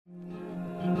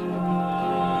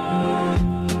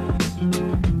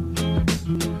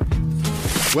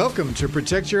Welcome to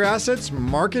Protect Your Assets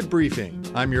Market Briefing.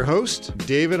 I'm your host,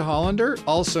 David Hollander,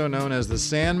 also known as the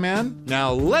Sandman.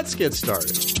 Now let's get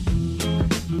started.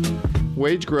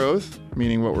 Wage growth,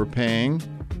 meaning what we're paying,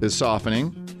 is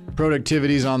softening.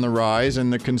 Productivity is on the rise,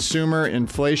 and the consumer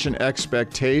inflation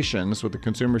expectations, what the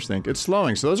consumers think, it's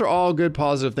slowing. So those are all good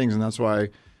positive things, and that's why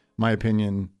my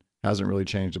opinion hasn't really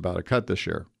changed about a cut this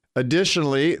year.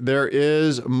 Additionally, there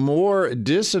is more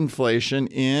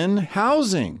disinflation in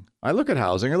housing. I look at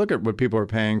housing. I look at what people are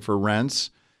paying for rents,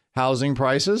 housing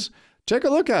prices. Take a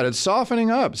look at it. It's softening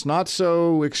up. It's not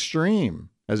so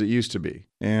extreme as it used to be.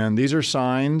 And these are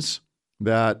signs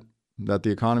that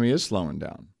the economy is slowing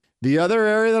down. The other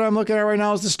area that I'm looking at right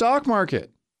now is the stock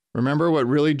market. Remember what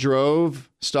really drove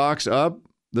stocks up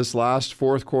this last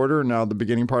fourth quarter, now the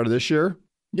beginning part of this year?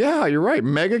 Yeah, you're right.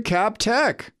 Mega cap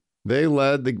tech. They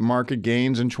led the market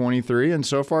gains in 23 and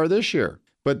so far this year.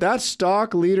 But that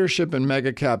stock leadership in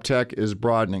mega cap tech is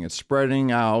broadening. It's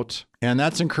spreading out. And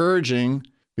that's encouraging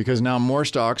because now more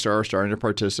stocks are starting to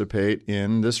participate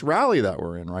in this rally that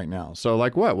we're in right now. So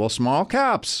like what? Well, small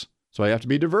caps. So I have to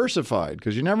be diversified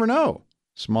because you never know.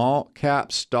 Small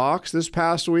cap stocks this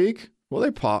past week, well,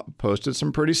 they posted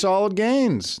some pretty solid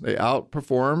gains. They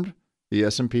outperformed the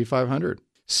S&P 500.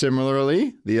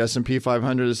 Similarly, the S&P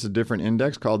 500 is a different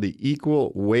index called the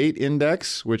Equal Weight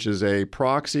Index, which is a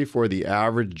proxy for the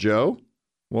average Joe.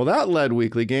 Well, that led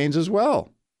weekly gains as well.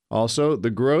 Also, the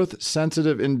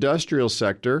growth-sensitive industrial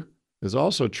sector is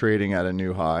also trading at a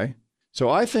new high. So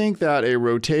I think that a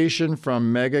rotation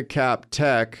from mega cap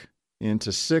tech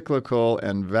into cyclical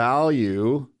and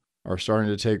value are starting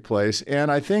to take place, and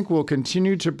I think will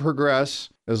continue to progress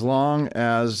as long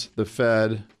as the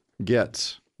Fed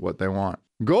gets what they want.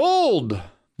 Gold.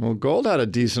 Well, gold had a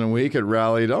decent week. It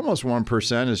rallied almost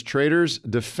 1% as traders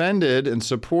defended and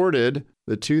supported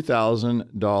the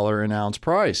 $2,000 an ounce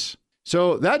price.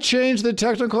 So that changed the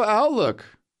technical outlook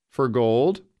for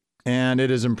gold, and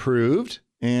it has improved.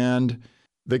 And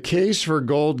the case for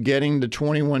gold getting to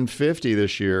 $2,150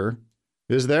 this year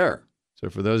is there. So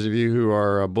for those of you who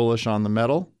are bullish on the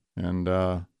metal, and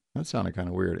that sounded kind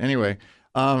of weird. Anyway,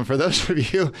 for those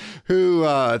of you who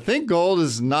think gold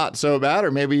is not so bad,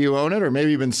 or maybe you own it, or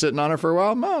maybe you've been sitting on it for a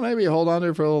while, well, maybe you hold on to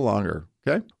it for a little longer,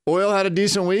 okay? Oil had a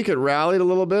decent week. It rallied a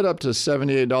little bit up to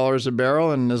 $78 a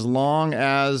barrel, and as long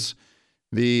as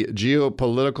the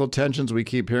geopolitical tensions we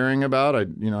keep hearing about, I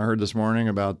heard this morning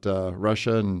about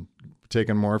Russia and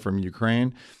taking more from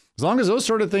Ukraine, as long as those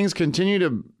sort of things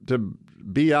continue to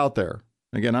be out there.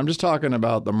 Again, I'm just talking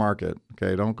about the market,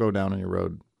 okay? Don't go down any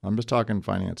road. I'm just talking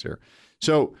finance here.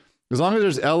 So as long as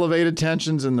there's elevated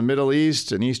tensions in the Middle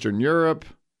East and Eastern Europe,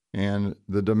 and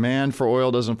the demand for oil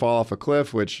doesn't fall off a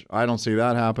cliff, which I don't see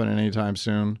that happening anytime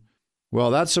soon, well,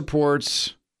 that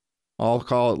supports, I'll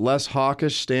call it less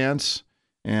hawkish stance,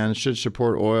 and should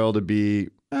support oil to be,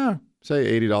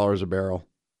 say, $80 a barrel,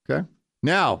 okay?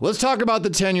 Now, let's talk about the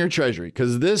 10-year Treasury,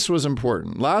 because this was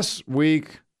important. Last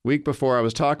week before, I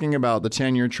was talking about the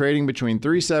 10-year trading between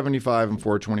 375 and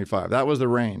 425. That was the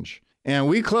range. And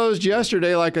we closed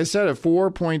yesterday, like I said, at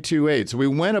 4.28. So we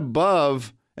went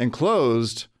above and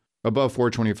closed above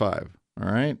 425.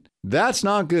 All right. That's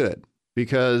not good,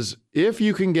 because if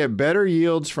you can get better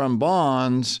yields from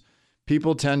bonds,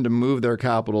 people tend to move their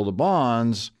capital to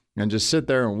bonds and just sit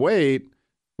there and wait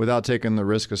without taking the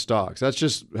risk of stocks. That's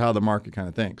just how the market kind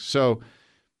of thinks. So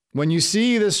when you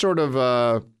see this sort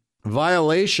of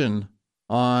violation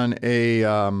on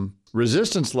a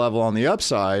resistance level on the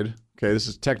upside, okay, this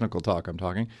is technical talk I'm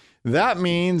talking, that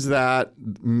means that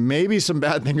maybe some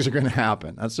bad things are going to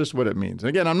happen. That's just what it means. And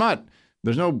again,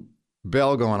 there's no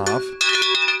bell going off.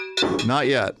 Not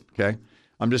yet, okay?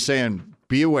 I'm just saying,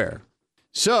 be aware.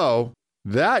 So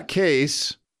that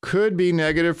case could be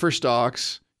negative for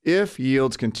stocks if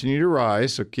yields continue to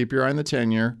rise. So keep your eye on the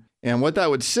 10-year. And what that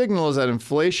would signal is that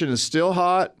inflation is still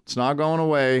hot. It's not going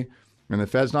away. And the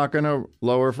Fed's not going to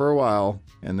lower for a while,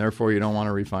 and therefore you don't want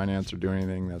to refinance or do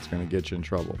anything that's going to get you in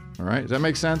trouble. All right? Does that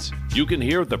make sense? You can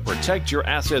hear the Protect Your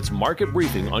Assets Market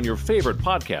Briefing on your favorite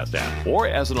podcast app or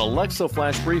as an Alexa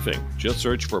flash briefing. Just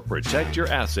search for Protect Your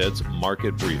Assets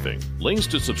Market Briefing. Links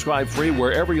to subscribe free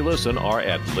wherever you listen are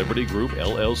at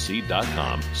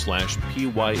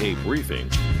libertygroupllc.com/PYA briefing.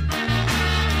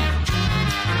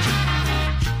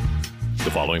 The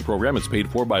following program is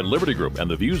paid for by Liberty Group, and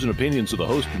the views and opinions of the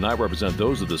host do not represent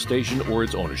those of the station or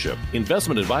its ownership.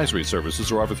 Investment advisory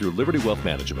services are offered through Liberty Wealth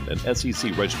Management, an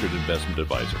SEC-registered investment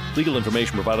advisor. Legal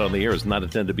information provided on the air is not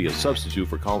intended to be a substitute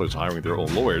for callers hiring their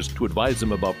own lawyers to advise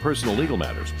them about personal legal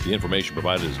matters. The information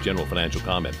provided is general financial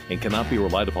comment and cannot be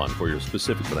relied upon for your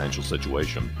specific financial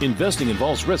situation. Investing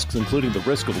involves risks, including the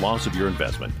risk of loss of your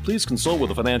investment. Please consult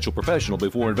with a financial professional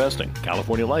before investing.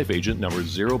 California Life Agent number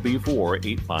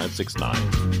 0B48569.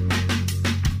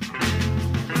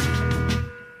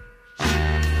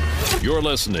 You're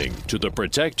listening to the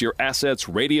Protect Your Assets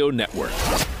Radio Network.